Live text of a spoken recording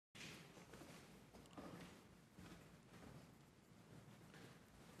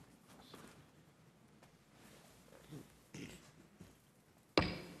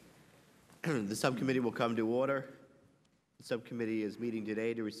The subcommittee will come to order. The subcommittee is meeting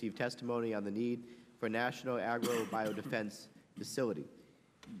today to receive testimony on the need for a national agro-biodefense facility.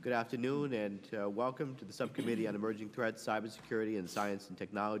 Good afternoon and welcome to the Subcommittee on Emerging Threats, Cybersecurity, and Science and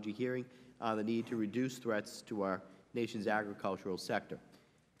Technology hearing on the need to reduce threats to our nation's agricultural sector.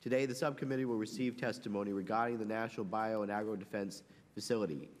 Today, the subcommittee will receive testimony regarding the National Bio and Agro-Defense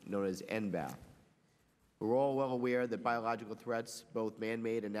Facility, known as NBAF. We're all well aware that biological threats, both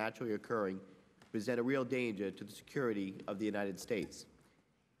man-made and naturally occurring, present a real danger to the security of the United States.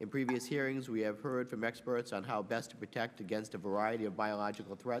 In previous hearings, we have heard from experts on how best to protect against a variety of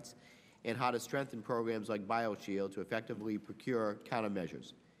biological threats and how to strengthen programs like BioShield to effectively procure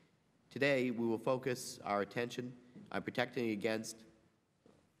countermeasures. Today, we will focus our attention on protecting against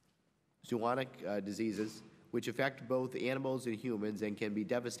zoonotic diseases, which affect both animals and humans and can be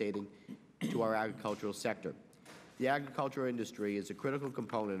devastating to our agricultural sector. The agricultural industry is a critical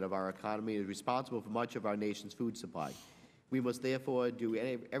component of our economy and is responsible for much of our nation's food supply. We must therefore do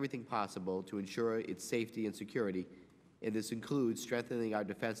everything possible to ensure its safety and security, and this includes strengthening our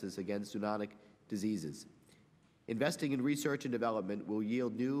defenses against zoonotic diseases. Investing in research and development will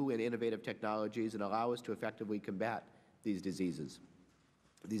yield new and innovative technologies and allow us to effectively combat these diseases.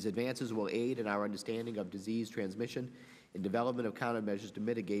 These advances will aid in our understanding of disease transmission and development of countermeasures to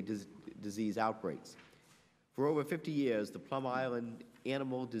mitigate disease outbreaks. For over 50 years, the Plum Island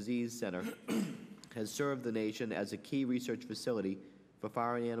Animal Disease Center has served the nation as a key research facility for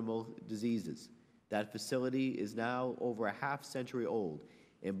foreign animal diseases. That facility is now over a half-century old,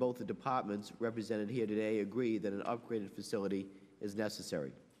 and both the departments represented here today agree that an upgraded facility is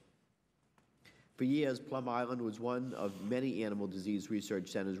necessary. For years, Plum Island was one of many animal disease research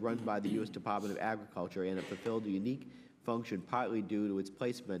centers run by the U.S. Department of Agriculture, and it fulfilled a unique function partly due to its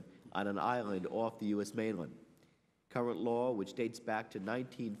placement on an island off the U.S. mainland. Current law, which dates back to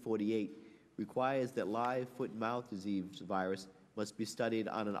 1948, requires that live foot-and-mouth disease virus must be studied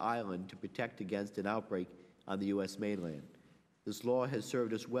on an island to protect against an outbreak on the U.S. mainland. This law has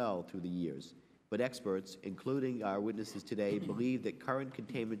served us well through the years, but experts, including our witnesses today, believe that current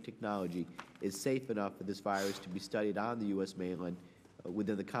containment technology is safe enough for this virus to be studied on the U.S. mainland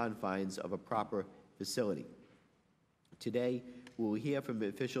within the confines of a proper facility. Today, we will hear from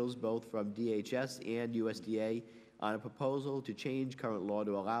officials both from DHS and USDA on a proposal to change current law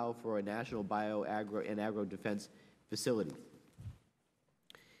to allow for a national bio, agro, and agro-defense facility.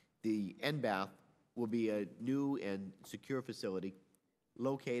 The NBAF will be a new and secure facility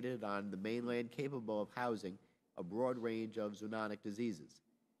located on the mainland capable of housing a broad range of zoonotic diseases.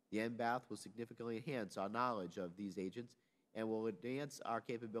 The NBAF will significantly enhance our knowledge of these agents and will advance our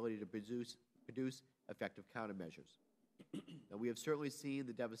capability to produce effective countermeasures. Now, we have certainly seen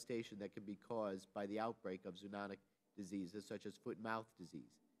the devastation that can be caused by the outbreak of zoonotic diseases such as foot-and-mouth disease.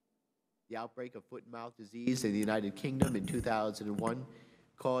 The outbreak of foot-and-mouth disease in the United Kingdom in 2001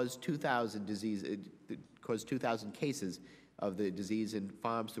 caused 2,000 cases of the disease in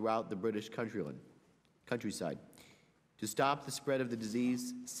farms throughout the British countryside. To stop the spread of the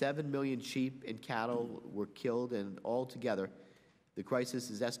disease, 7 million sheep and cattle were killed, and altogether, the crisis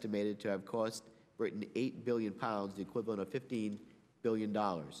is estimated to have cost Britain £8 billion, the equivalent of $15 billion.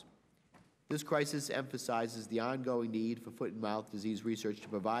 This crisis emphasizes the ongoing need for foot-and-mouth disease research to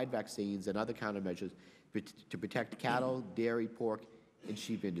provide vaccines and other countermeasures to protect cattle, dairy, pork, and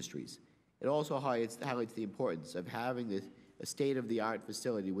sheep industries. It also highlights the importance of having a state-of-the-art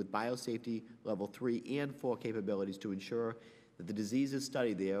facility with biosafety level 3 and 4 capabilities to ensure that the diseases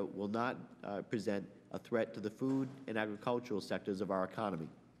studied there will not present a threat to the food and agricultural sectors of our economy.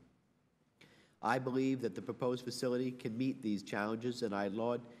 I believe that the proposed facility can meet these challenges, and I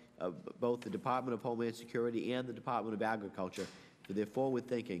laud both the Department of Homeland Security and the Department of Agriculture for their forward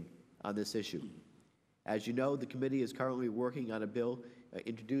thinking on this issue. As you know, the committee is currently working on a bill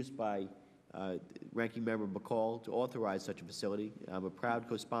introduced by Ranking Member McCall to authorize such a facility. I'm a proud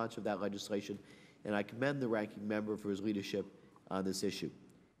co-sponsor of that legislation, and I commend the Ranking Member for his leadership on this issue.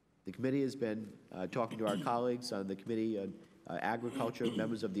 The committee has been talking to our colleagues on the Committee on Agriculture,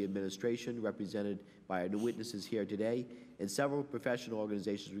 members of the administration represented by our new witnesses here today, and several professional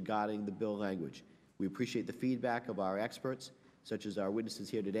organizations regarding the bill language. We appreciate the feedback of our experts, such as our witnesses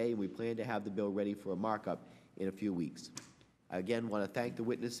here today, and we plan to have the bill ready for a markup in a few weeks. I again want to thank the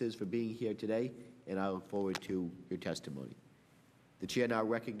witnesses for being here today, and I look forward to your testimony. The Chair now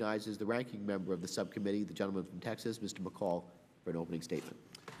recognizes the ranking member of the subcommittee, the gentleman from Texas, Mr. McCall, for an opening statement.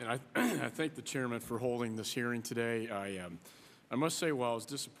 And I thank the chairman for holding this hearing today. I must say, while I was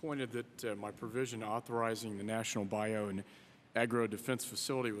disappointed that my provision authorizing the National Bio and Agro-Defense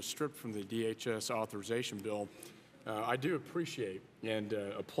Facility was stripped from the DHS authorization bill, I do appreciate and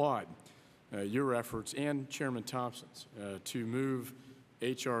applaud your efforts and Chairman Thompson's to move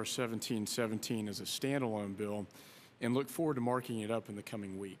H.R. 1717 as a standalone bill and look forward to marking it up in the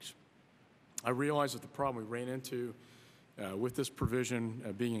coming weeks. I realize that the problem we ran into with this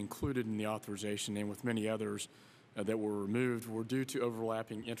provision being included in the authorization and with many others that were removed were due to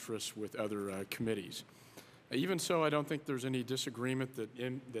overlapping interests with other committees. Even so, I don't think there's any disagreement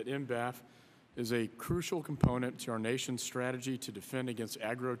that MBAF is a crucial component to our nation's strategy to defend against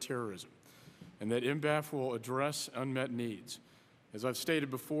agro-terrorism, and that MBAF will address unmet needs. As I've stated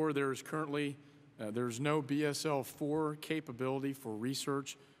before, there is currently there's no BSL-4 capability for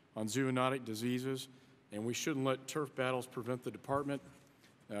research on zoonotic diseases, and we shouldn't let turf battles prevent the department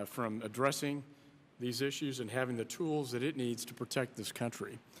from addressing these issues and having the tools that it needs to protect this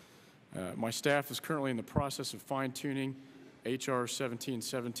country. My staff is currently in the process of fine-tuning H.R.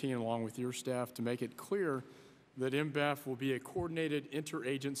 1717 along with your staff to make it clear that MBAF will be a coordinated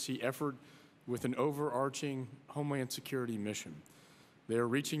interagency effort with an overarching homeland security mission. They are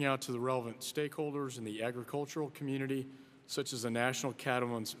reaching out to the relevant stakeholders in the agricultural community, such as the National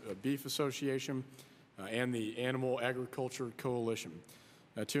Cattlemen's Beef Association and the Animal Agriculture Coalition,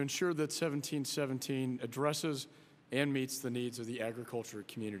 to ensure that 1717 addresses and meets the needs of the agriculture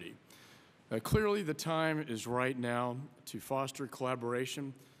community. Clearly, the time is right now to foster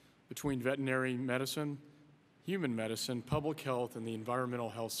collaboration between veterinary medicine, human medicine, public health, and the environmental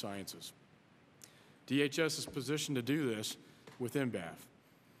health sciences. DHS is positioned to do this with MBAF.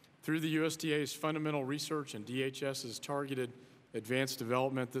 Through the USDA's fundamental research and DHS's targeted advanced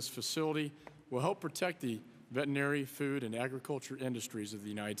development, this facility will help protect the veterinary, food, and agriculture industries of the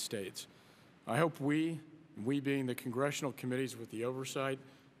United States. I hope we being the congressional committees with the oversight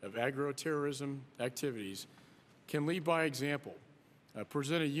of agro-terrorism activities, can lead by example,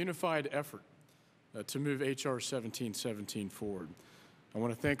 present a unified effort to move H.R. 1717 forward. I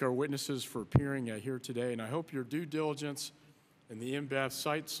want to thank our witnesses for appearing here today, and I hope your due diligence in the MBAF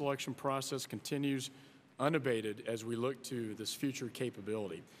site selection process continues unabated as we look to this future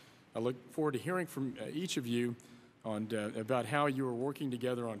capability. I look forward to hearing from each of you on, about how you are working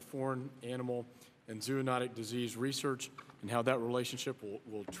together on foreign animal and zoonotic disease research and how that relationship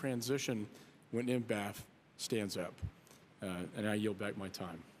will transition when MBAF stands up. And I yield back my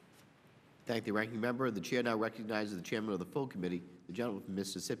time. Thank the ranking member. The chair now recognizes the chairman of the full committee, the gentleman from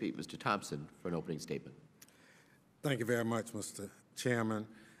Mississippi, Mr. Thompson, for an opening statement. Thank you very much, Mr. Chairman,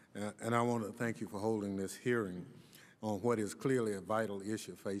 and I want to thank you for holding this hearing on what is clearly a vital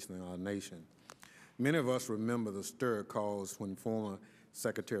issue facing our nation. Many of us remember the stir caused when former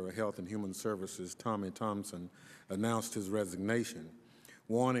Secretary of Health and Human Services Tommy Thompson announced his resignation,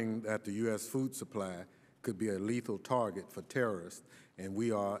 warning that the U.S. food supply could be a lethal target for terrorists, and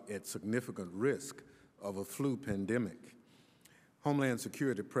we are at significant risk of a flu pandemic. Homeland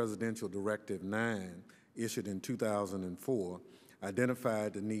Security Presidential Directive 9, issued in 2004,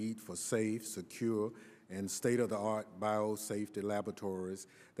 identified the need for safe, secure, and state-of-the-art biosafety laboratories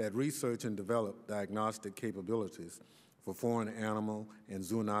that research and develop diagnostic capabilities for foreign animal and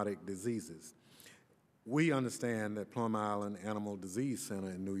zoonotic diseases. We understand that Plum Island Animal Disease Center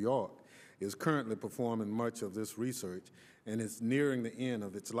in New York is currently performing much of this research and is nearing the end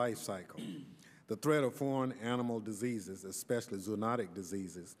of its life cycle. The threat of foreign animal diseases, especially zoonotic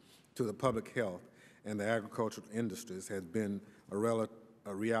diseases, to the public health and the agricultural industries has been a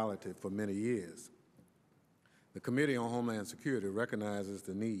reality for many years. The Committee on Homeland Security recognizes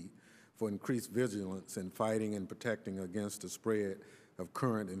the need for increased vigilance in fighting and protecting against the spread of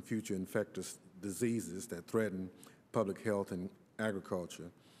current and future infectious diseases that threaten public health and agriculture.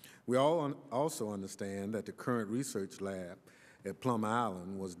 We all also understand that the current research lab at Plum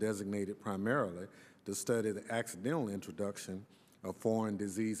Island was designated primarily to study the accidental introduction of foreign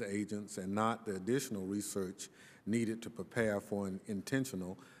disease agents and not the additional research needed to prepare for an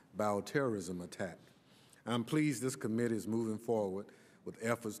intentional bioterrorism attack. I'm pleased this committee is moving forward with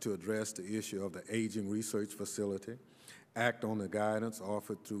efforts to address the issue of the aging research facility, act on the guidance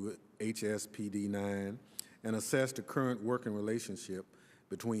offered through HSPD 9, and assess the current working relationship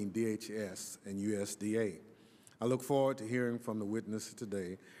between DHS and USDA. I look forward to hearing from the witnesses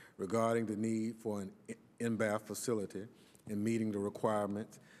today regarding the need for an MBAF facility and meeting the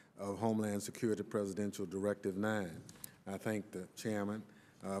requirements of Homeland Security Presidential Directive 9. I thank the chairman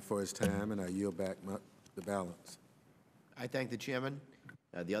for his time, and I yield back the balance. I thank the chairman.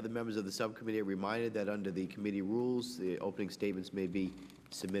 The other members of the subcommittee are reminded that under the committee rules, the opening statements may be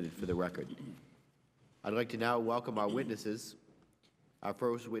submitted for the record. I'd like to now welcome our witnesses. Our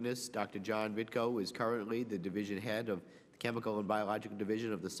first witness, Dr. John Vitko, is currently the division head of the Chemical and Biological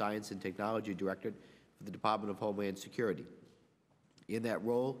Division of the Science and Technology Directorate for the Department of Homeland Security. In that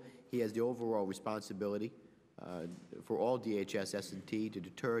role, he has the overall responsibility for all DHS S&T to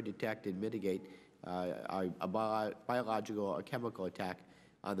deter, detect, and mitigate a biological or chemical attack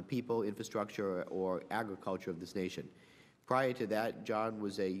on the people, infrastructure, or agriculture of this nation. Prior to that, John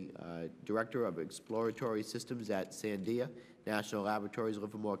was a Director of Exploratory Systems at Sandia National Laboratories,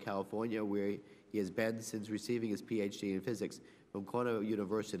 Livermore, California, where he has been since receiving his Ph.D. in physics from Cornell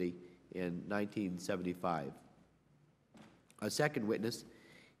University in 1975. Our second witness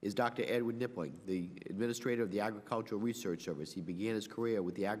is Dr. Edward Knipling, the Administrator of the Agricultural Research Service. He began his career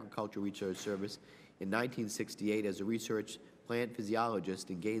with the Agricultural Research Service in 1968 as a research plant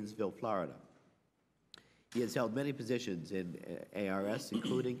physiologist in Gainesville, Florida. He has held many positions in ARS,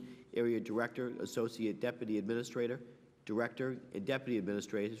 including Area Director, Associate Deputy Administrator, Director, and Deputy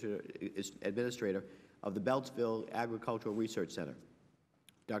Administrator of the Beltsville Agricultural Research Center.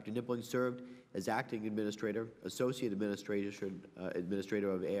 Dr. Knipling served as Acting Administrator, Associate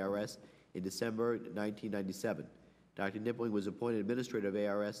Administrator of ARS in December 1997. Dr. Knipling was appointed Administrator of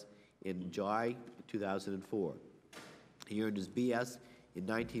ARS in July 2004. He earned his B.S. in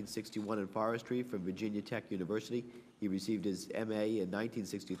 1961 in forestry from Virginia Tech University. He received his M.A. in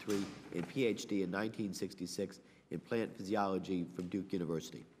 1963 and Ph.D. in 1966 in plant physiology from Duke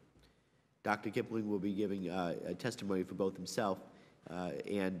University. Dr. Knipling will be giving a testimony for both himself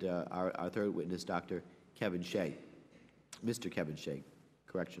and our third witness, Dr. Kevin Shea, Mr. Kevin Shea,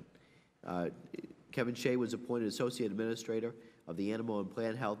 correction. Kevin Shea was appointed Associate Administrator of the Animal and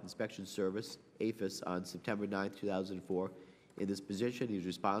Plant Health Inspection Service, APHIS, on September 9, 2004. In this position, he is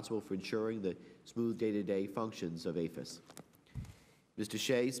responsible for ensuring the smooth day-to-day functions of APHIS. Mr.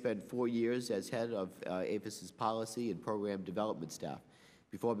 Shea spent 4 years as head of APHIS's policy and program development staff.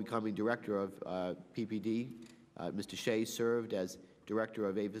 Before becoming director of PPD, Mr. Shea served as director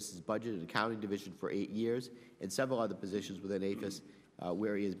of APHIS's budget and accounting division for 8 years and several other positions within APHIS,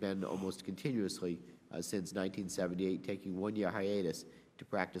 where he has been almost continuously since 1978, taking 1-year hiatus to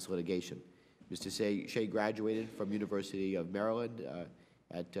practice litigation. Mr. Shea graduated from University of Maryland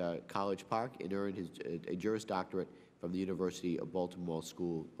at College Park and earned a Juris Doctorate from the University of Baltimore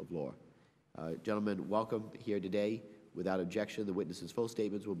School of Law. Gentlemen, welcome here today. Without objection, the witnesses' full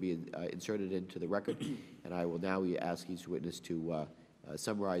statements will be inserted into the record, and I will now ask each witness to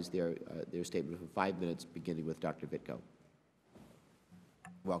summarize their statement for 5 minutes, beginning with Dr. Vitko.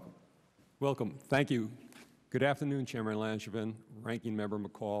 Welcome. Welcome. Thank you. Good afternoon, Chairman Langevin, Ranking Member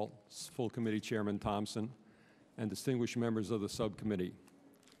McCall, Full Committee Chairman Thompson, and distinguished members of the subcommittee.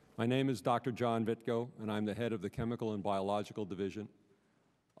 My name is Dr. John Vitko, and I'm the head of the Chemical and Biological Division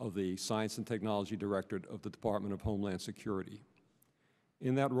of the Science and Technology Directorate of the Department of Homeland Security.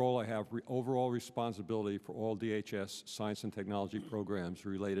 In that role, I have overall responsibility for all DHS science and technology programs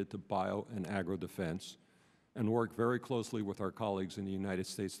related to bio and agro-defense, and work very closely with our colleagues in the United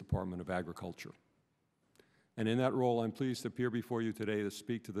States Department of Agriculture. And in that role, I'm pleased to appear before you today to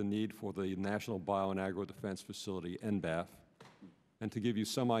speak to the need for the National Bio and Agro-Defense Facility, NBAF, and to give you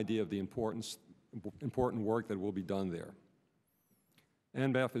some idea of the important work that will be done there.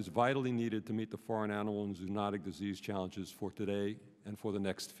 NBAF is vitally needed to meet the foreign animal and zoonotic disease challenges for today and for the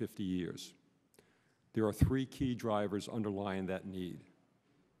next 50 years. There are 3 key drivers underlying that need.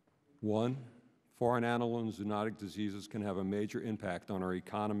 1, foreign animal and zoonotic diseases can have a major impact on our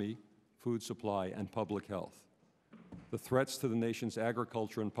economy, food supply, and public health. The threats to the nation's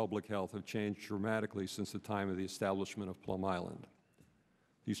agriculture and public health have changed dramatically since the time of the establishment of Plum Island.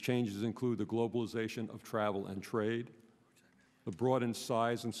 These changes include the globalization of travel and trade, the broadened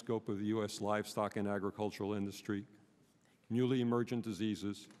size and scope of the U.S. livestock and agricultural industry, newly emergent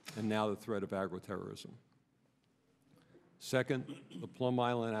diseases, and now the threat of agroterrorism. Second, the Plum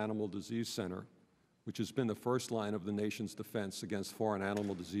Island Animal Disease Center, which has been the first line of the nation's defense against foreign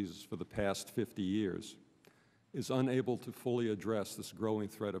animal diseases for the past 50 years, is unable to fully address this growing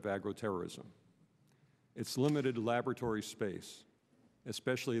threat of agroterrorism. Its limited laboratory space,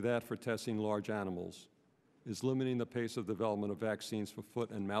 especially that for testing large animals, is limiting the pace of development of vaccines for foot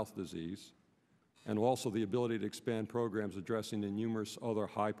and mouth disease, and also the ability to expand programs addressing the numerous other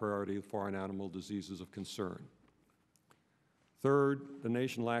high-priority foreign animal diseases of concern. Third, the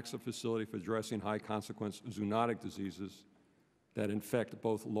nation lacks a facility for addressing high-consequence zoonotic diseases that infect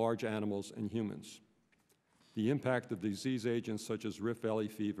both large animals and humans. The impact of disease agents such as Rift Valley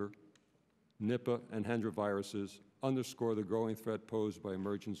fever, Nipah, and Hendra viruses underscore the growing threat posed by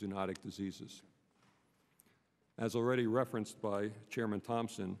emerging zoonotic diseases. As already referenced by Chairman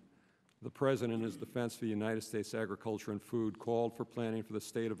Thompson, the President, in his defense for the United States agriculture and food, called for planning for the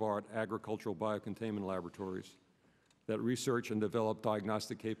state-of-the-art agricultural biocontainment laboratories that research and develop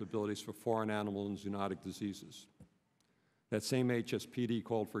diagnostic capabilities for foreign animal and zoonotic diseases. That same HSPD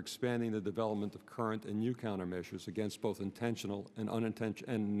called for expanding the development of current and new countermeasures against both intentional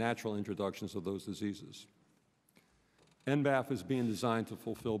and natural introductions of those diseases. NBAF is being designed to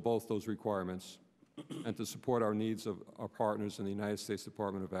fulfill both those requirements and to support our needs of our partners in the United States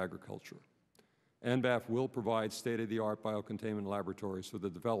Department of Agriculture. NBAF will provide state-of-the-art biocontainment laboratories for the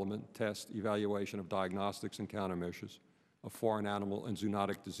development, test, evaluation of diagnostics and countermeasures of foreign animal and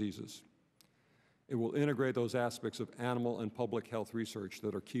zoonotic diseases. It will integrate those aspects of animal and public health research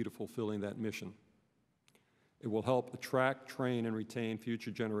that are key to fulfilling that mission. It will help attract, train, and retain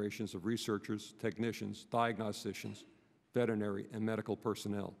future generations of researchers, technicians, diagnosticians, veterinary, and medical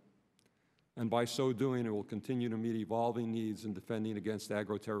personnel. And by so doing, it will continue to meet evolving needs in defending against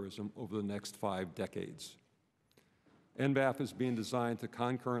agroterrorism over the next 5 decades. NBAF is being designed to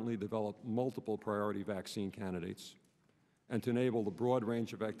concurrently develop multiple priority vaccine candidates and to enable the broad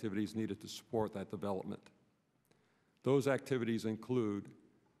range of activities needed to support that development. Those activities include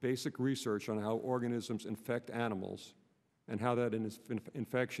basic research on how organisms infect animals and how that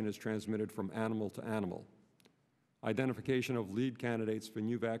infection is transmitted from animal to animal, identification of lead candidates for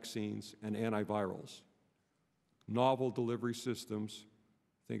new vaccines and antivirals, novel delivery systems,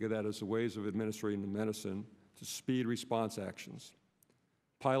 think of that as the ways of administering the medicine, to speed response actions,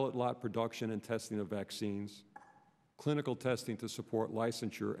 pilot lot production and testing of vaccines, clinical testing to support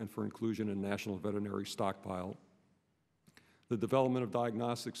licensure and for inclusion in national veterinary stockpile, the development of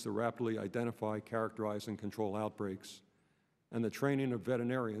diagnostics to rapidly identify, characterize, and control outbreaks, and the training of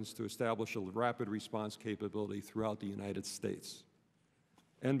veterinarians to establish a rapid response capability throughout the United States.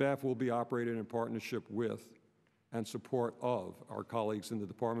 NBAF will be operated in partnership with and support of our colleagues in the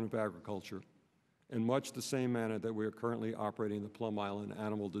Department of Agriculture in much the same manner that we are currently operating the Plum Island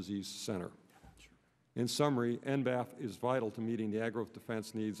Animal Disease Center. In summary, NBAF is vital to meeting the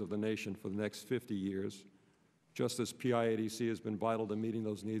agro-defense needs of the nation for the next 50 years, just as PIADC has been vital to meeting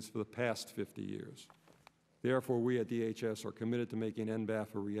those needs for the past 50 years. Therefore, we at DHS are committed to making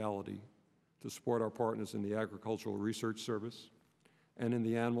NBAF a reality to support our partners in the Agricultural Research Service and in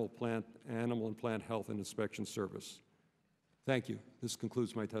the Animal and Plant Health and Inspection Service. Thank you. This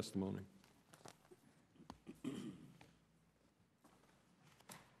concludes my testimony.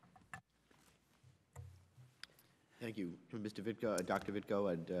 Thank you, Mr. Vitko, Dr.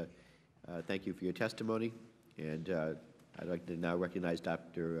 Vitko, and thank you for your testimony. And I'd like to now recognize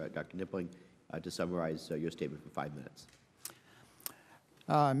Dr. Knipling to summarize your statement for 5 minutes.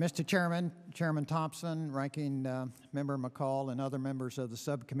 Mr. Chairman, Chairman Thompson, Ranking Member McCall, and other members of the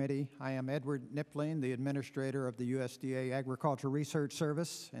subcommittee, I am Edward Knipling, the Administrator of the USDA Agricultural Research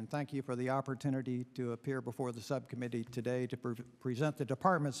Service, and thank you for the opportunity to appear before the subcommittee today to present the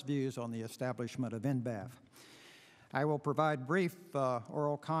Department's views on the establishment of NBAF. I will provide brief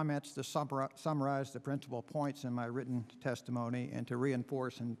oral comments to summarize the principal points in my written testimony and to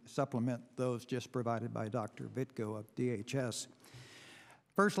reinforce and supplement those just provided by Dr. Vitko of DHS.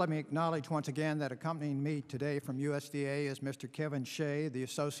 First, let me acknowledge once again that accompanying me today from USDA is Mr. Kevin Shea, the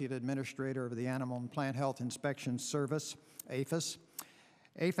Associate Administrator of the Animal and Plant Health Inspection Service, APHIS.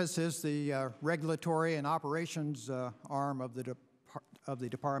 APHIS is the regulatory and operations arm of the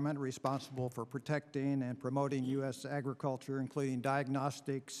Department responsible for protecting and promoting U.S. agriculture, including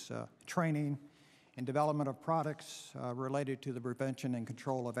diagnostics, training, and development of products related to the prevention and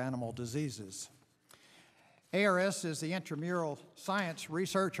control of animal diseases. ARS is the intramural science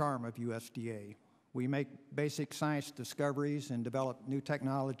research arm of USDA. We make basic science discoveries and develop new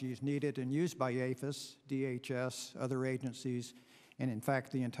technologies needed and used by APHIS, DHS, other agencies, and in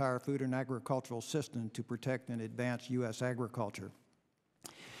fact the entire food and agricultural system to protect and advance U.S. agriculture.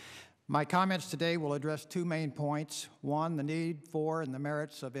 My comments today will address 2 main points. 1, the need for and the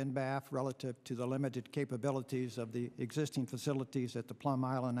merits of NBAF relative to the limited capabilities of the existing facilities at the Plum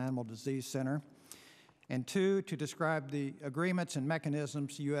Island Animal Disease Center. And 2, to describe the agreements and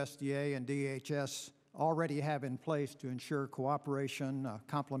mechanisms USDA and DHS already have in place to ensure cooperation,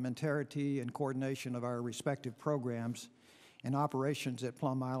 complementarity, and coordination of our respective programs and operations at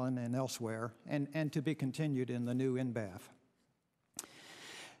Plum Island and elsewhere, and to be continued in the new NBAF.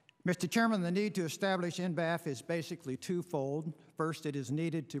 Mr. Chairman, the need to establish NBAF is basically twofold. First, it is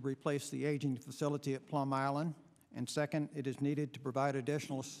needed to replace the aging facility at Plum Island, and second, it is needed to provide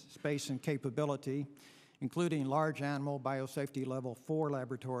additional space and capability, including large animal biosafety level 4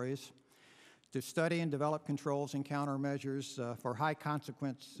 laboratories, to study and develop controls and countermeasures for high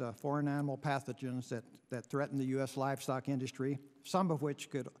consequence foreign animal pathogens that threaten the U.S. livestock industry, some of which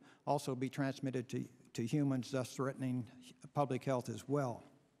could also be transmitted to humans, thus threatening public health as well.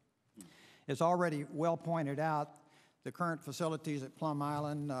 As already well pointed out, the current facilities at Plum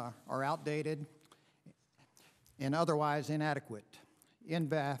Island are outdated and otherwise inadequate.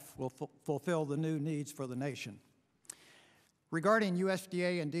 NVAF will fulfill the new needs for the nation. Regarding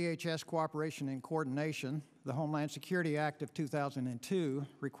USDA and DHS cooperation and coordination, the Homeland Security Act of 2002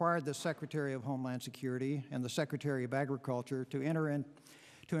 required the Secretary of Homeland Security and the Secretary of Agriculture to enter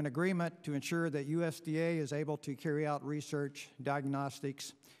into an agreement to ensure that USDA is able to carry out research,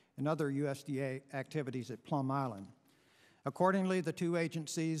 diagnostics, and other USDA activities at Plum Island. Accordingly, the two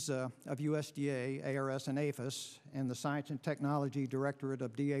agencies of USDA, ARS and APHIS, and the Science and Technology Directorate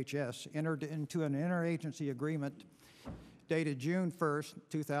of DHS entered into an interagency agreement dated June 1st,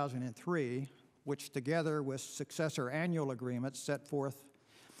 2003, which together with successor annual agreements set forth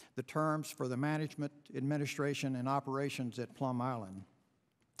the terms for the management, administration, and operations at Plum Island.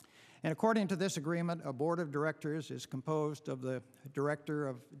 And according to this agreement, a board of directors is composed of the director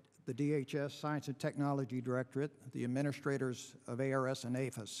of the DHS Science and Technology Directorate, the administrators of ARS and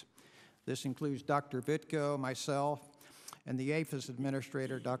APHIS. This includes Dr. Vitko, myself, and the APHIS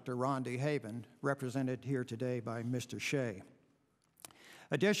administrator, Dr. Rondi Haven, represented here today by Mr. Shea.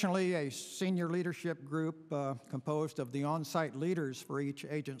 Additionally, a senior leadership group composed of the on-site leaders for each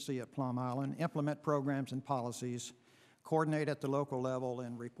agency at Plum Island implement programs and policies, coordinate at the local level,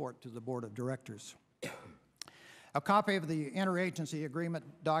 and report to the board of directors. A copy of the interagency agreement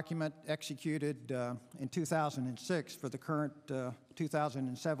document executed in 2006 for the current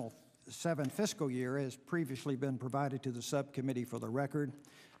 2007 fiscal year has previously been provided to the subcommittee for the record,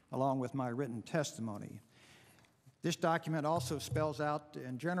 along with my written testimony. This document also spells out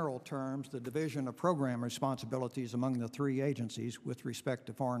in general terms the division of program responsibilities among the three agencies with respect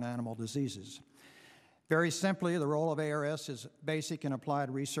to foreign animal diseases. Very simply, the role of ARS is basic and applied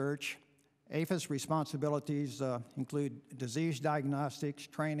research. APHIS responsibilities include disease diagnostics,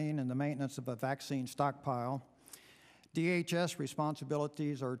 training, and the maintenance of a vaccine stockpile. DHS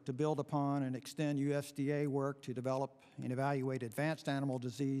responsibilities are to build upon and extend USDA work to develop and evaluate advanced animal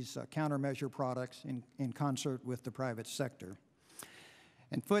disease countermeasure products in concert with the private sector.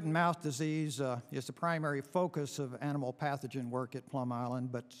 And foot and mouth disease is the primary focus of animal pathogen work at Plum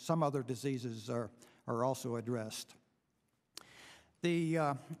Island, but some other diseases are also addressed.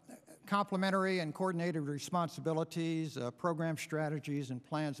 The complementary and coordinated responsibilities, program strategies, and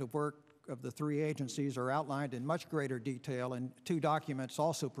plans of work of the three agencies are outlined in much greater detail in two documents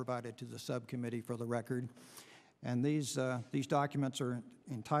also provided to the subcommittee for the record. And these documents are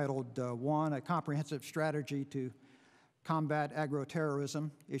entitled, one, a comprehensive strategy to combat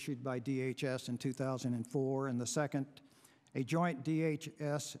agro-terrorism, issued by DHS in 2004, and the second, a joint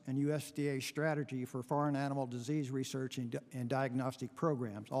DHS and USDA strategy for foreign animal disease research and diagnostic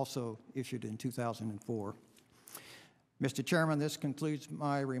programs, also issued in 2004. Mr. Chairman, this concludes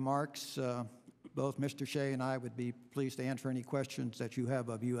my remarks. Both Mr. Shea and I would be pleased to answer any questions that you have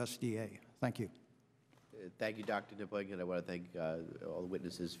of USDA. Thank you. Thank you, Dr. Knipling, and I want to thank all the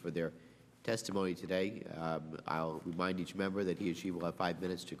witnesses for their testimony today. I'll remind each member that he or she will have 5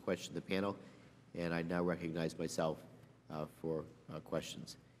 minutes to question the panel, and I now recognize myself for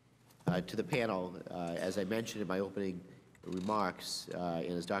questions. To the panel, as I mentioned in my opening remarks,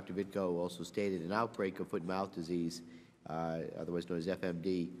 and as Dr. Vitko also stated, an outbreak of foot and mouth disease, otherwise known as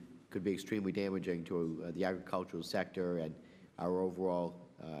FMD, could be extremely damaging to the agricultural sector and our overall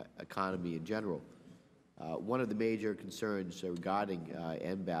economy in general. One of the major concerns regarding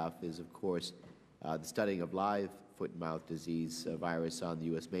NBAF is, of course, the studying of live foot and mouth disease virus on the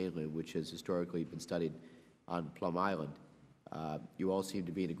U.S. mainland, which has historically been studied on Plum Island. You all seem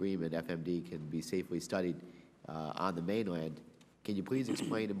to be in agreement FMD can be safely studied on the mainland. Can you please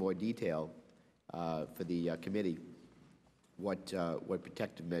explain in more detail for the committee what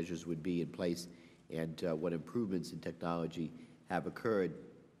protective measures would be in place and what improvements in technology have occurred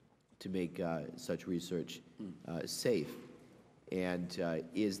to make such research safe? And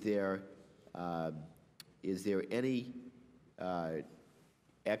is there any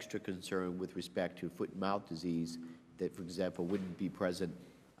extra concern with respect to foot and mouth disease that, for example, wouldn't be present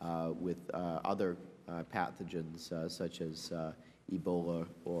with other pathogens such as Ebola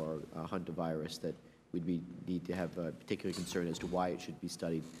or hantavirus that we'd need to have a particular concern as to why it should be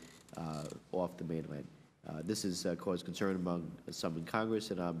studied off the mainland? This has caused concern among some in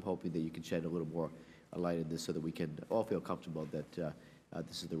Congress, and I'm hoping that you can shed a little more light on this so that we can all feel comfortable that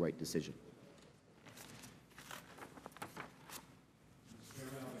this is the right decision.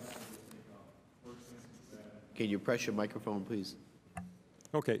 Can you press your microphone, please?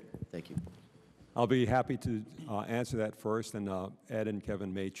 Okay. Thank you. I'll be happy to answer that first, and Ed and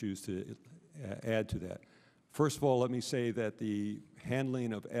Kevin may choose to add to that. First of all, let me say that the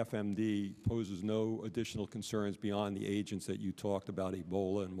handling of FMD poses no additional concerns beyond the agents that you talked about,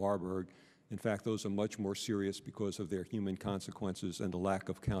 Ebola and Marburg, In fact, those are much more serious because of their human consequences and the lack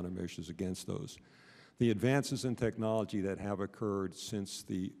of countermeasures against those. The advances in technology that have occurred since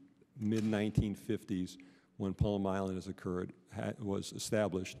the mid-1950s, when Plum Island was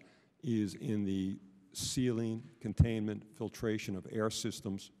established, is in the sealing, containment, filtration of air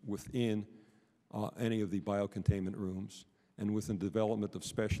systems within any of the biocontainment rooms, and with the development of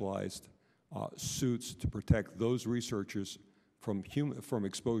specialized suits to protect those researchers from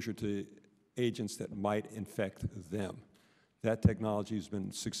exposure to agents that might infect them. That technology has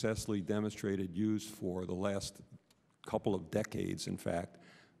been successfully demonstrated, used for the last couple of decades, in fact,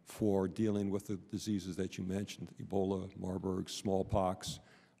 for dealing with the diseases that you mentioned: Ebola, Marburg, smallpox,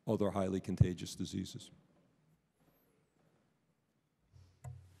 other highly contagious diseases.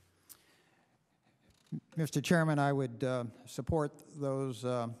 Mr. Chairman, I would support those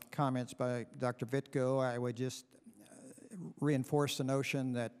comments by Dr. Vitko. I would just reinforce the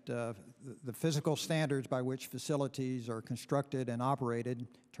notion that the physical standards by which facilities are constructed and operated in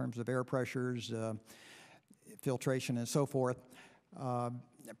terms of air pressures, filtration, and so forth,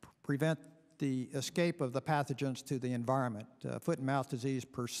 prevent the escape of the pathogens to the environment. Foot and mouth disease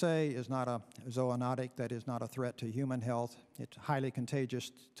per se is not a zoonotic, that is not a threat to human health. It's highly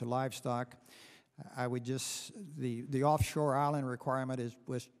contagious to livestock. I would just, the offshore island requirement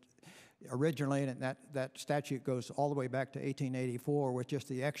was originally, and that statute goes all the way back to 1884, with just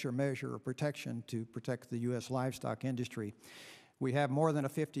the extra measure of protection to protect the U.S. livestock industry. We have more than a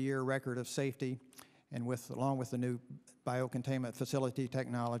 50-year record of safety, and along with the new biocontainment facility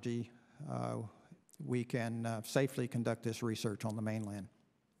technology, we can safely conduct this research on the mainland.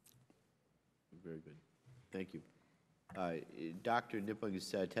 Very good. Thank you. Dr.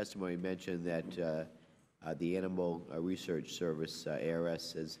 Knipling's testimony mentioned that the Animal Research Service,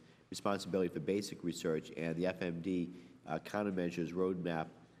 ARS, has responsibility for basic research, and the FMD countermeasures roadmap,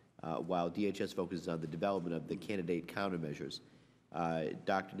 while DHS focuses on the development of the candidate countermeasures.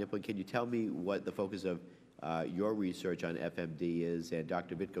 Dr. Knipling, can you tell me what the focus of your research on FMD is? And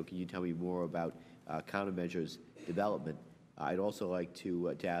Dr. Vitko, can you tell me more about countermeasures development? I'd also like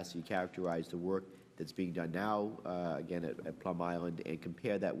to ask you to characterize the work that's being done now, again, at Plum Island, and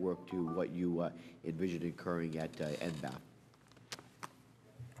compare that work to what you envision occurring at NBAF.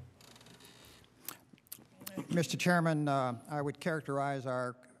 Mr. Chairman, I would characterize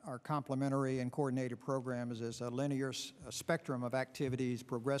our complementary and coordinated programs as a linear spectrum of activities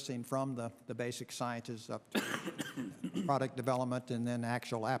progressing from the basic sciences up to product development and then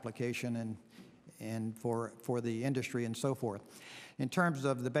actual application and for the industry and so forth. In terms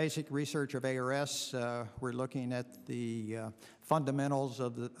of the basic research of ARS, we're looking at the fundamentals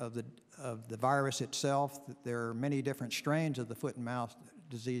of the virus itself. There are many different strains of the foot and mouth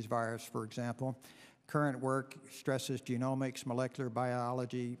disease virus, for example. Current work stresses genomics, molecular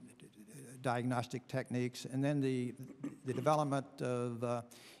biology, diagnostic techniques, and then the development of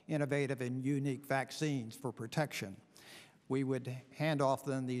innovative and unique vaccines for protection. We would hand off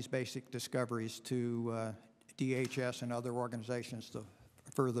then these basic discoveries to DHS and other organizations to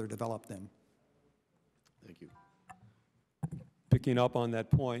further develop them. Thank you. Picking up on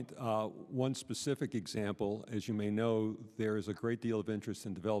that point, one specific example, as you may know, there is a great deal of interest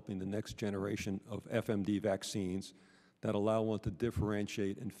in developing the next generation of FMD vaccines that allow one to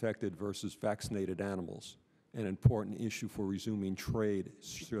differentiate infected versus vaccinated animals, an important issue for resuming trade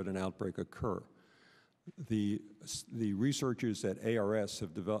should an outbreak occur. The researchers at ARS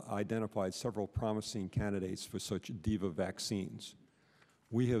have identified several promising candidates for such DIVA vaccines.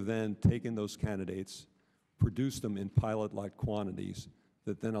 We have then taken those candidates, produced them in pilot-like quantities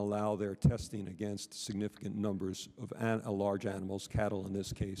that then allow their testing against significant numbers of large animals, cattle in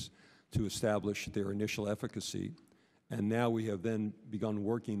this case, to establish their initial efficacy. And now we have then begun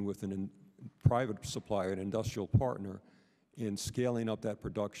working with a private supplier, an industrial partner, in scaling up that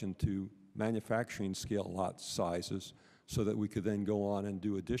production to manufacturing scale lot sizes so that we could then go on and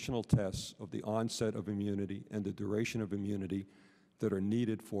do additional tests of the onset of immunity and the duration of immunity that are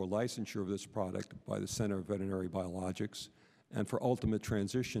needed for licensure of this product by the Center of Veterinary Biologics and for ultimate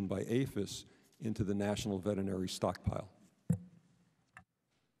transition by APHIS into the National Veterinary Stockpile.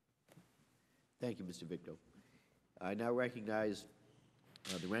 Thank you, Mr. Vitko. I now recognize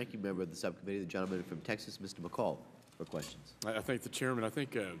the ranking member of the subcommittee, the gentleman from Texas, Mr. McCall, for questions. I thank the chairman. I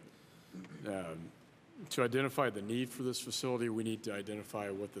think to identify the need for this facility, we need to identify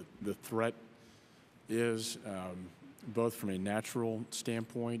what the threat is, both from a natural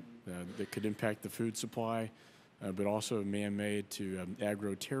standpoint that could impact the food supply, but also man-made to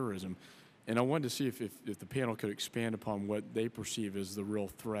agro-terrorism. And I wanted to see if the panel could expand upon what they perceive as the real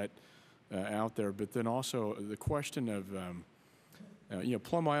threat out there, but then also the question of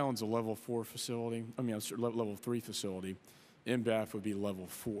Plum Island's a level 4 facility. I mean, level 3 facility. NBAF would be level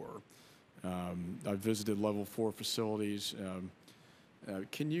 4. I've visited level 4 facilities.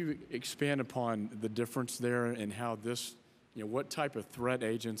 Can you expand upon the difference there and how this, what type of threat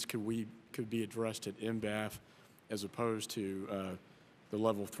agents could be addressed at NBAF as opposed to the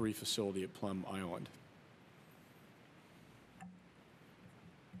level 3 facility at Plum Island?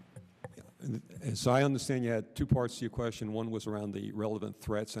 As I understand, you had two parts to your question. One was around the relevant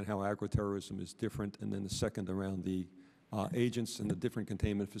threats and how agroterrorism is different, and then the second around the agents and the different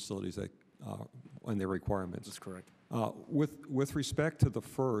containment facilities that, and their requirements. That's correct. With respect to the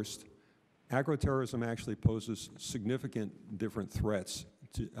first, agroterrorism actually poses significant different threats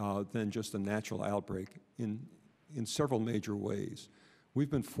than just a natural outbreak in several major ways.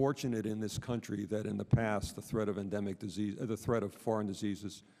 We've been fortunate in this country that in the past the threat of endemic disease, the threat of foreign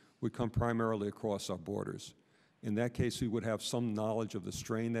diseases would come primarily across our borders. In that case, we would have some knowledge of the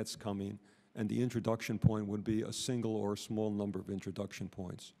strain that's coming, and the introduction point would be a single or a small number of introduction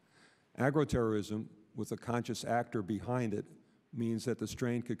points. Agroterrorism, with a conscious actor behind it, means that the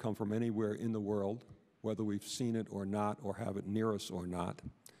strain could come from anywhere in the world, whether we've seen it or not, or have it near us or not,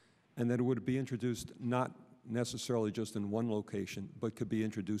 and that it would be introduced not necessarily just in one location, but could be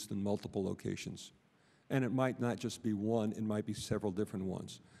introduced in multiple locations. And it might not just be one, it might be several different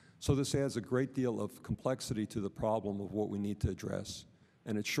ones. So this adds a great deal of complexity to the problem of what we need to address,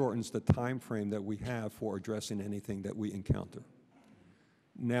 and it shortens the time frame that we have for addressing anything that we encounter.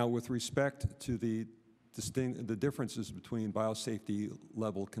 Now, with respect to the differences between biosafety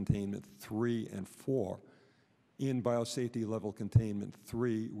level containment 3 and 4, in biosafety level containment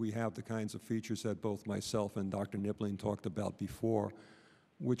 3, we have the kinds of features that both myself and Dr. Knipling talked about before,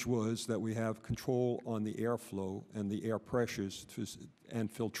 which was that we have control on the airflow and the air pressures and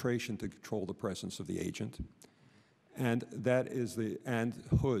filtration to control the presence of the agent. And that is and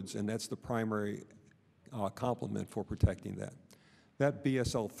hoods, and that's the primary complement for protecting that. That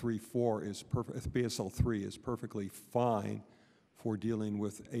BSL-3 is perfectly fine for dealing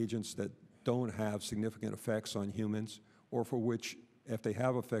with agents that don't have significant effects on humans, or for which, if they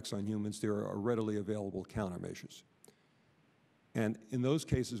have effects on humans, there are readily available countermeasures. And in those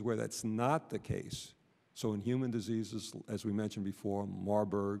cases where that's not the case, so in human diseases, as we mentioned before,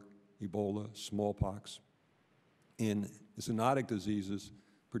 Marburg, Ebola, smallpox, in zoonotic diseases,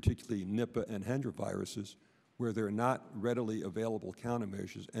 particularly Nipah and Hendra viruses, where there are not readily available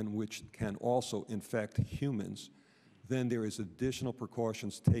countermeasures and which can also infect humans, then there is additional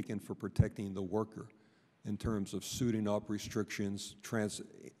precautions taken for protecting the worker in terms of suiting up restrictions,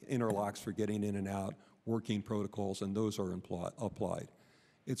 interlocks for getting in and out, working protocols, and those are applied.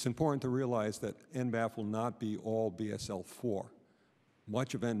 It's important to realize that NBAF will not be all BSL-4.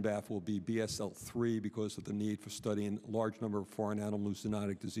 Much of NBAF will be BSL-3 because of the need for studying a large number of foreign animal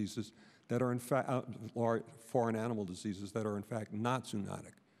zoonotic diseases that are in fact foreign animal diseases that are in fact not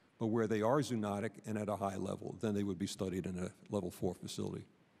zoonotic. But where they are zoonotic and at a high level, then they would be studied in a level 4 facility.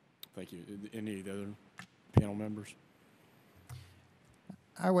 Thank you. Any of the other panel members?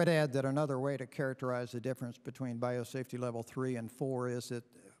 I would add that another way to characterize the difference between biosafety level 3 and 4 is that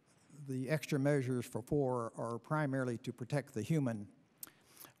the extra measures for 4 are primarily to protect the human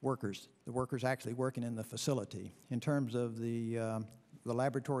workers, the workers actually working in the facility. In terms of the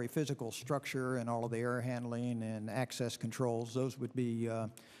laboratory physical structure and all of the air handling and access controls, those would be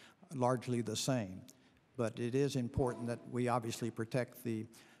largely the same. But it is important that we obviously protect the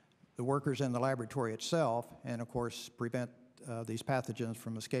workers in the laboratory itself and, of course, prevent these pathogens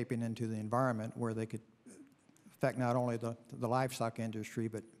from escaping into the environment where they could affect not only the livestock industry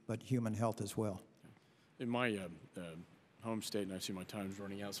but human health as well. In my home state, and I see my time's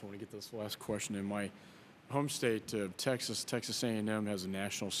running out, so I want to get this last question. In my home state, Texas A&M has a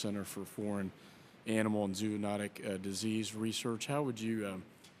National Center for Foreign Animal and Zoonotic Disease Research. How would you,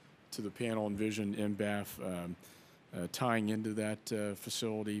 to the panel, envision NBAF tying into that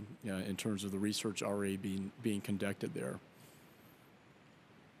facility in terms of the research already being conducted there?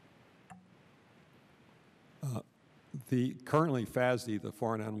 Currently, FASD, the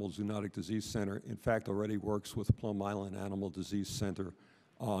Foreign Animal Zoonotic Disease Center, in fact already works with Plum Island Animal Disease Center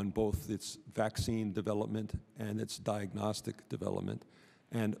on both its vaccine development and its diagnostic development.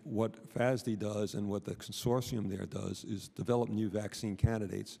 And what FASD does and what the consortium there does is develop new vaccine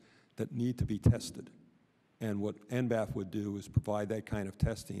candidates that need to be tested. And what NBAF would do is provide that kind of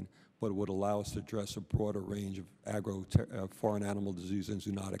testing, but it would allow us to address a broader range of foreign animal disease and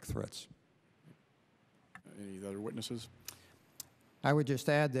zoonotic threats. Any other witnesses? I would just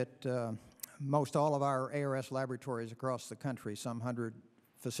add that most all of our ARS laboratories across the country, some 100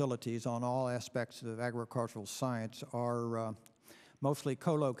 facilities on all aspects of agricultural science, are mostly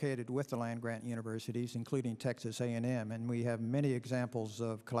co-located with the land-grant universities, including Texas A&M, and we have many examples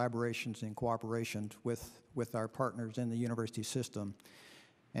of collaborations and cooperation with our partners in the university system.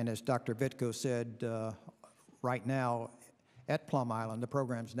 And as Dr. Vitko said, right now at Plum Island, the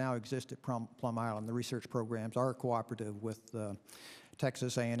programs now exist at Plum Island. The research programs are cooperative with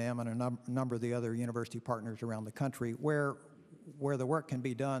Texas A&M and a number of the other university partners around the country, where the work can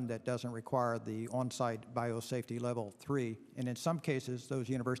be done that doesn't require the on-site biosafety level 3. And in some cases, those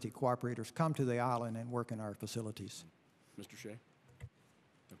university cooperators come to the island and work in our facilities. Mr. Shea?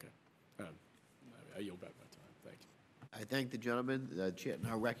 Okay. I yield back my time. Thank you. I thank the gentleman. The chair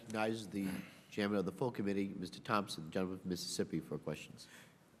now recognizes the chairman of the full committee, Mr. Thompson, the gentleman from Mississippi, for questions.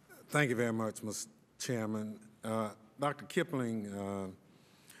 Thank you very much, Mr. Chairman. Dr. Knipling,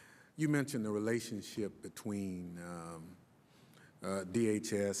 you mentioned the relationship between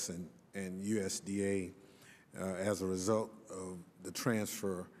DHS and USDA as a result of the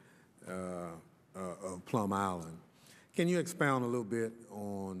transfer of Plum Island. Can you expound a little bit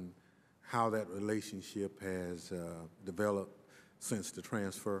on how that relationship has developed since the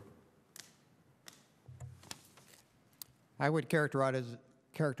transfer? I would characterize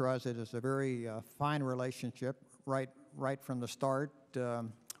it as a very fine relationship. Right from the start,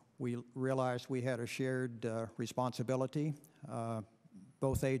 we realized we had a shared responsibility.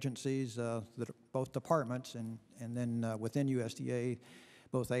 Both agencies, both departments, and then within USDA,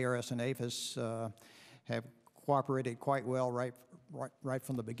 both ARS and APHIS have cooperated quite well right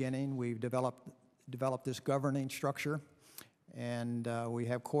from the beginning. We've developed this governing structure, and we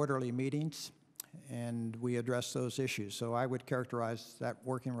have quarterly meetings, and we address those issues. So I would characterize that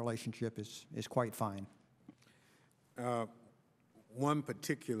working relationship is quite fine. One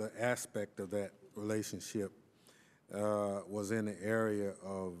particular aspect of that relationship was in the area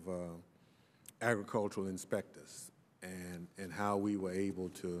of agricultural inspectors and how we were able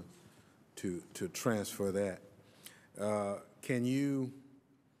to transfer that. Can you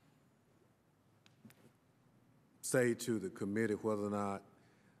say to the committee whether or not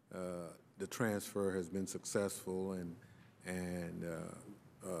the transfer has been successful and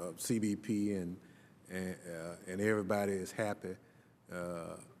CBP and everybody is happy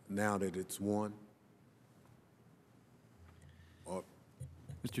now that it's won? Or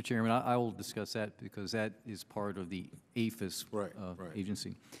Mr. Chairman, I will discuss that because that is part of the APHIS right.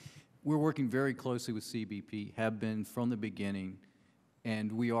 agency. We're working very closely with CBP, have been from the beginning,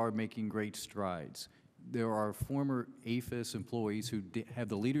 and we are making great strides. There are former APHIS employees who have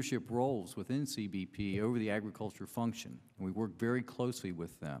the leadership roles within CBP over the agriculture function, and we work very closely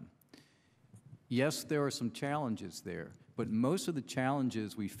with them. Yes, there are some challenges there, but most of the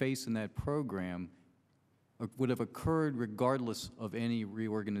challenges we face in that program would have occurred regardless of any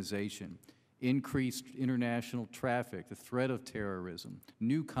reorganization. Increased international traffic, the threat of terrorism,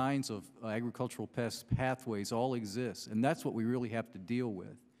 new kinds of agricultural pest pathways all exist, and that's what we really have to deal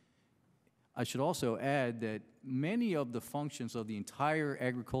with. I should also add that many of the functions of the entire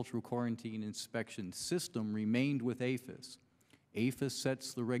agricultural quarantine inspection system remained with APHIS. APHIS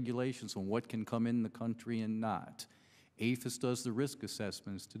sets the regulations on what can come in the country and not. APHIS does the risk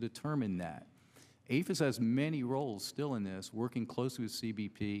assessments to determine that. APHIS has many roles still in this, working closely with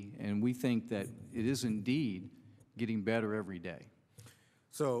CBP, and we think that it is indeed getting better every day.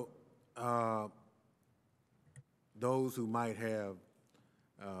 So those who might have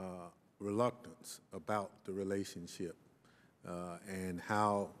reluctance about the relationship and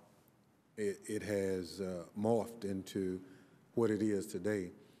how it has morphed into what it is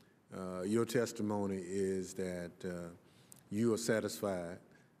today, your testimony is that you are satisfied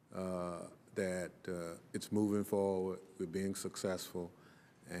that it's moving forward, we're being successful,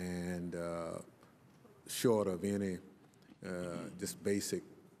 and short of any just basic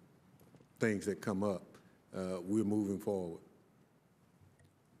things that come up, we're moving forward.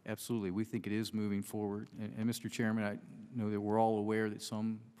 Absolutely. We think it is moving forward. And Mr. Chairman, I know that we're all aware that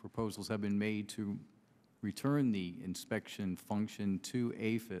some proposals have been made to return the inspection function to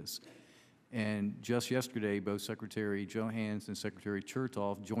APHIS. And just yesterday, both Secretary Johans and Secretary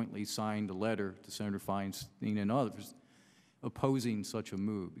Chertoff jointly signed a letter to Senator Feinstein and others opposing such a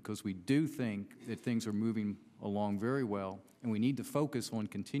move, because we do think that things are moving along very well, and we need to focus on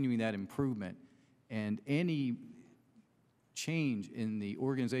continuing that improvement. And any change in the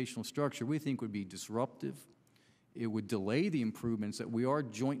organizational structure we think would be disruptive. It would delay the improvements that we are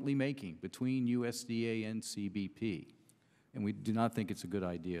jointly making between USDA and CBP, and we do not think it's a good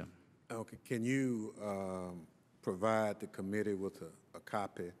idea. Okay, can you provide the committee with a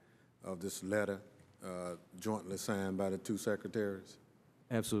copy of this letter jointly signed by the two secretaries?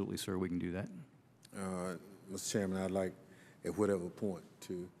 Absolutely, sir, we can do that. Mr. Chairman, I'd like at whatever point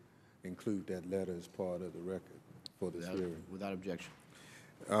to include that letter as part of the record for this hearing. Without objection.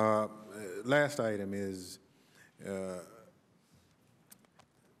 Last item is,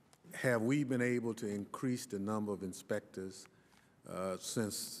 have we been able to increase the number of inspectors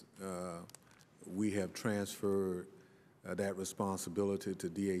since we have transferred that responsibility to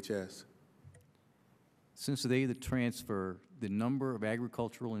DHS? Since the day of the transfer, the number of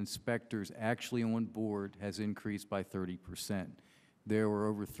agricultural inspectors actually on board has increased by 30%. There were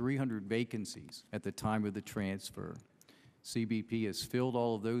over 300 vacancies at the time of the transfer. CBP has filled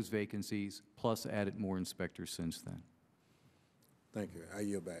all of those vacancies, plus added more inspectors since then. Thank you. I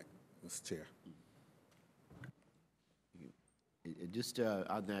yield back, Mr. Chair. Just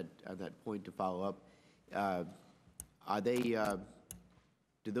on that point to follow up, are they?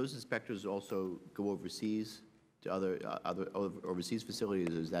 Do those inspectors also go overseas to other overseas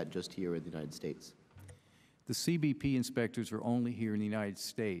facilities, or is that just here in the United States? The CBP inspectors are only here in the United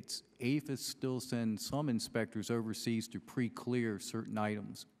States. APHIS still sends some inspectors overseas to pre-clear certain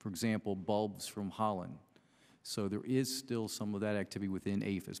items, for example, bulbs from Holland. So there is still some of that activity within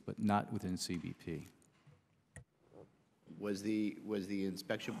APHIS, but not within CBP. Was the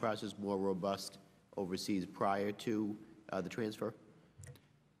inspection process more robust overseas prior to the transfer?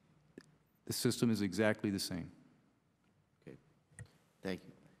 The system is exactly the same. Okay, thank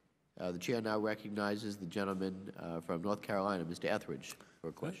you. The chair now recognizes the gentleman from North Carolina, Mr. Etheridge,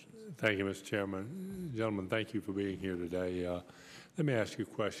 for questions. Thank you, Mr. Chairman. Gentlemen, thank you for being here today. Let me ask you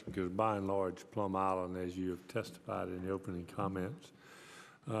a question, because by and large, Plum Island, as you have testified in the opening comments,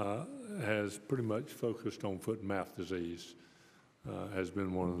 has pretty much focused on foot and mouth disease, has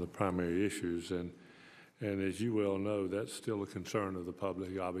been one of the primary issues. And as you well know, that's still a concern of the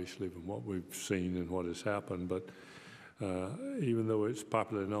public, obviously, from what we've seen and what has happened. But even though it's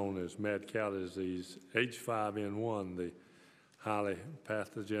popularly known as mad cow disease, H5N1, the highly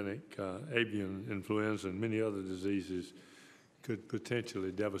pathogenic avian influenza and many other diseases could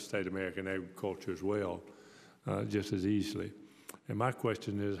potentially devastate American agriculture as well, just as easily. And my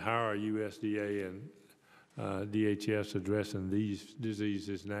question is, how are USDA and DHS addressing these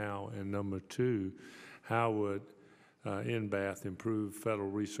diseases now? And number two, how would NBAF improve federal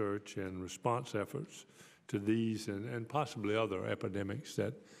research and response efforts to these and possibly other epidemics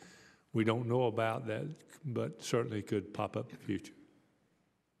that we don't know about, that but certainly could pop up in the future?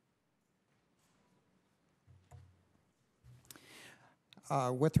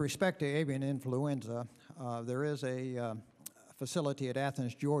 With respect to avian influenza, there is a facility at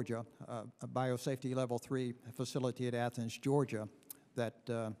Athens, Georgia, a biosafety level 3 facility at Athens, Georgia,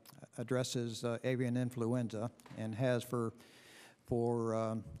 that addresses avian influenza and has for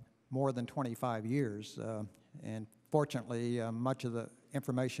more than 25 years. And fortunately, much of the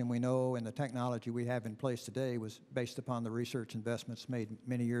information we know and the technology we have in place today was based upon the research investments made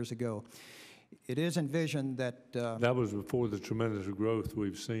many years ago. It is envisioned that... that was before the tremendous growth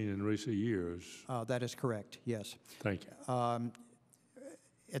we've seen in recent years. That is correct, yes. Thank you.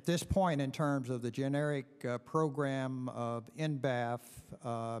 At this point, in terms of the generic program of NBAF,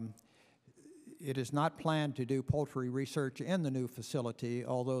 it is not planned to do poultry research in the new facility,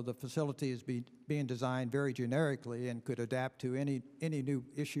 although the facility is being designed very generically and could adapt to any new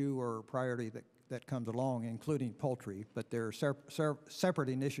issue or priority that comes along, including poultry. But there are separate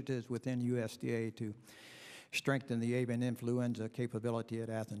initiatives within USDA to strengthen the avian influenza capability at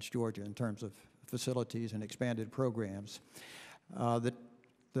Athens, Georgia, in terms of facilities and expanded programs. The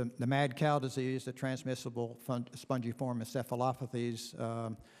mad cow disease, the transmissible spongiform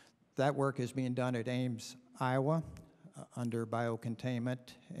encephalopathies, that work is being done at Ames, Iowa, under biocontainment,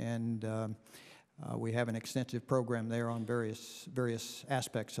 and we have an extensive program there on various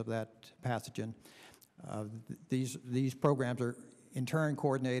aspects of that pathogen. These programs are in turn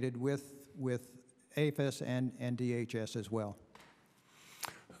coordinated with APHIS and DHS as well.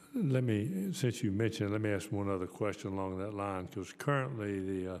 Let me, since you mentioned it, let me ask one other question along that line, because currently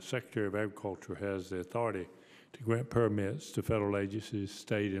the Secretary of Agriculture has the authority to grant permits to federal agencies,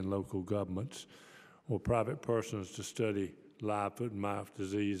 state and local governments, or private persons to study live foot and mouth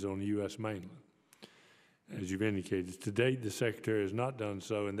disease on the U.S. mainland. As you've indicated, to date, the Secretary has not done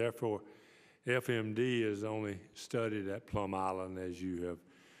so, and therefore FMD is only studied at Plum Island, as you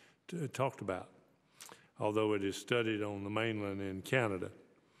have talked about, although it is studied on the mainland in Canada.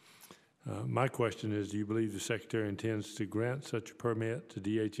 My question is, do you believe the Secretary intends to grant such a permit to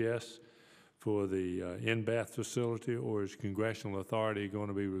DHS for the NBAF facility, or is congressional authority going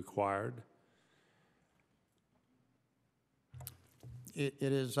to be required? It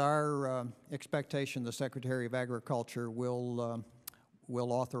is our expectation the Secretary of Agriculture will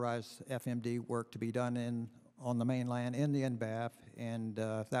authorize FMD work to be done on the mainland in the NBAF, and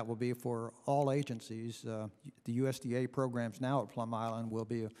that will be for all agencies. The USDA programs now at Plum Island will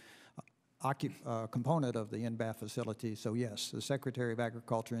be a component of the NBAF facility. So yes, the Secretary of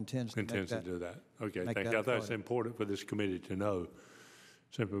Agriculture intends to do that. Okay, make thank that you. I thought it's authority. important for this committee to know,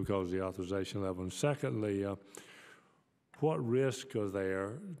 simply because of the authorization level. And secondly, what risk are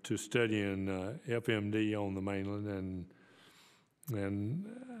there to studying FMD on the mainland, and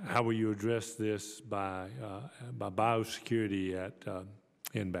how will you address this by biosecurity at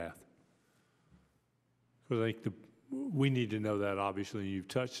NBAF? Because I think we need to know that, obviously. You've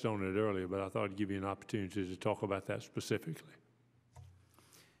touched on it earlier, but I thought I'd give you an opportunity to talk about that specifically.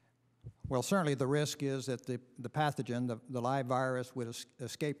 Well, certainly the risk is that the pathogen, the live virus, would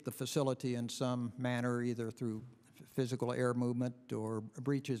escape the facility in some manner, either through physical air movement or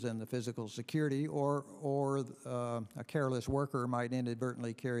breaches in the physical security, or a careless worker might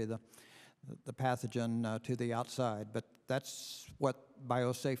inadvertently carry the pathogen to the outside. But that's what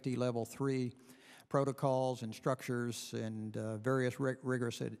biosafety level 3 protocols and structures and various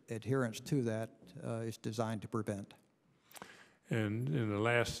rigorous adherence to that is designed to prevent. And in the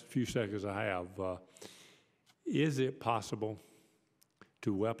last few seconds I have, is it possible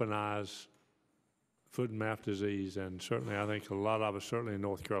to weaponize foot and mouth disease? And certainly I think a lot of us, certainly in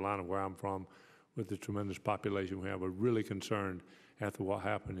North Carolina, where I'm from, with the tremendous population we have, are really concerned after what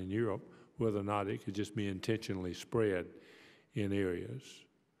happened in Europe, whether or not it could just be intentionally spread in areas.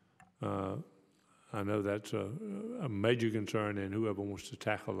 I know that's a major concern, and whoever wants to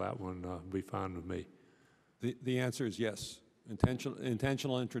tackle that one be fine with me. The answer is yes.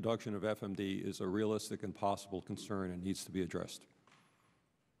 Intentional introduction of FMD is a realistic and possible concern and needs to be addressed.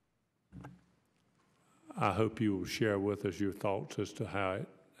 I hope you will share with us your thoughts as to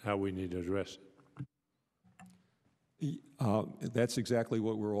how we need to address it. That's exactly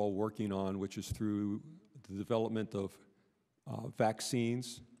what we're all working on, which is through the development of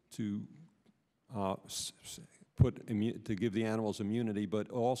vaccines to give the animals immunity, but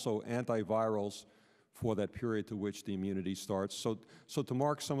also antivirals for that period to which the immunity starts. So to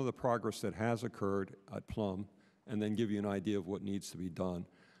mark some of the progress that has occurred at Plum, and then give you an idea of what needs to be done.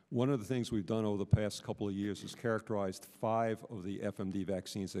 One of the things we've done over the past couple of years is characterized 5 of the FMD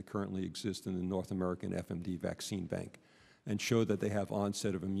vaccines that currently exist in the North American FMD vaccine bank, and showed that they have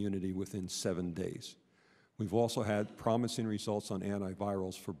onset of immunity within 7 days. We've also had promising results on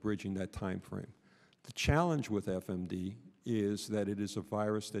antivirals for bridging that time frame. The challenge with FMD is that it is a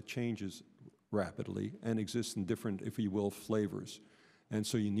virus that changes rapidly and exists in different, if you will, flavors. And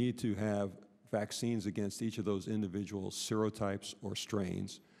so you need to have vaccines against each of those individual serotypes or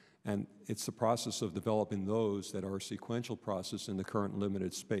strains. And it's the process of developing those that are a sequential process in the current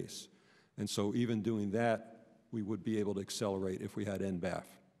limited space. And so even doing that, we would be able to accelerate if we had NBAF.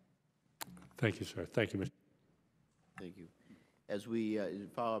 Thank you, sir. Thank you, Mr. Thank you. As we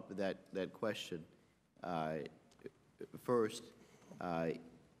follow up with that question, first,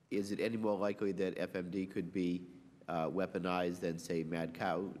 is it any more likely that FMD could be weaponized than, say, mad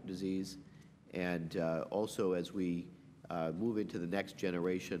cow disease? And also, as we move into the next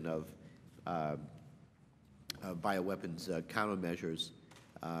generation of bioweapons countermeasures,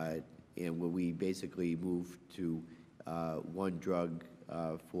 and when we basically move to one drug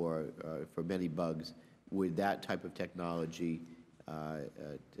for many bugs, would that type of technology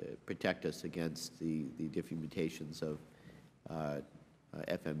protect us against the different mutations of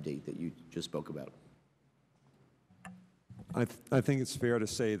FMD that you just spoke about? I think it's fair to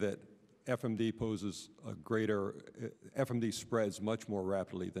say that FMD poses a greater, FMD spreads much more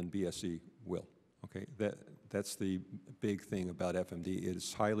rapidly than BSE will, okay? That's the big thing about FMD. It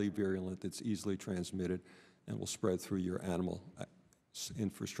is highly virulent, it's easily transmitted, and will spread through your animal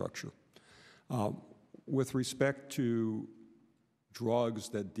infrastructure. With respect to drugs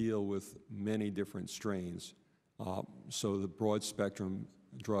that deal with many different strains, so the broad spectrum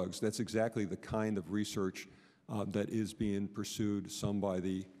drugs, that's exactly the kind of research that is being pursued, some by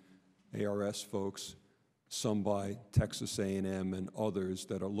the ARS folks, some by Texas A&M and others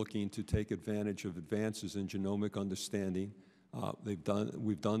that are looking to take advantage of advances in genomic understanding. We've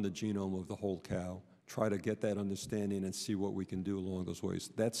done the genome of the whole cow, try to get that understanding and see what we can do along those ways.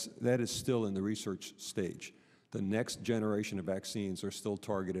 That is still in the research stage. The next generation of vaccines are still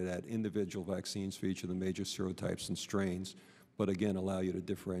targeted at individual vaccines for each of the major serotypes and strains, but again, allow you to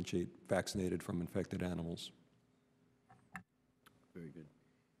differentiate vaccinated from infected animals. Very good.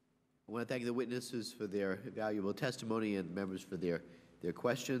 I want to thank the witnesses for their valuable testimony and members for their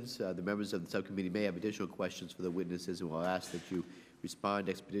questions. The members of the subcommittee may have additional questions for the witnesses, and we'll ask that you respond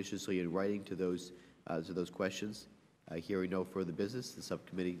expeditiously in writing to those questions. Hearing no further business, the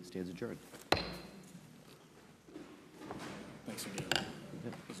subcommittee stands adjourned. Thanks again.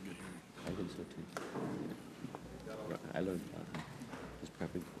 That was a good hearing. I think so too. I learned a lot just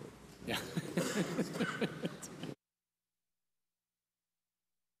prepping for it. Yeah.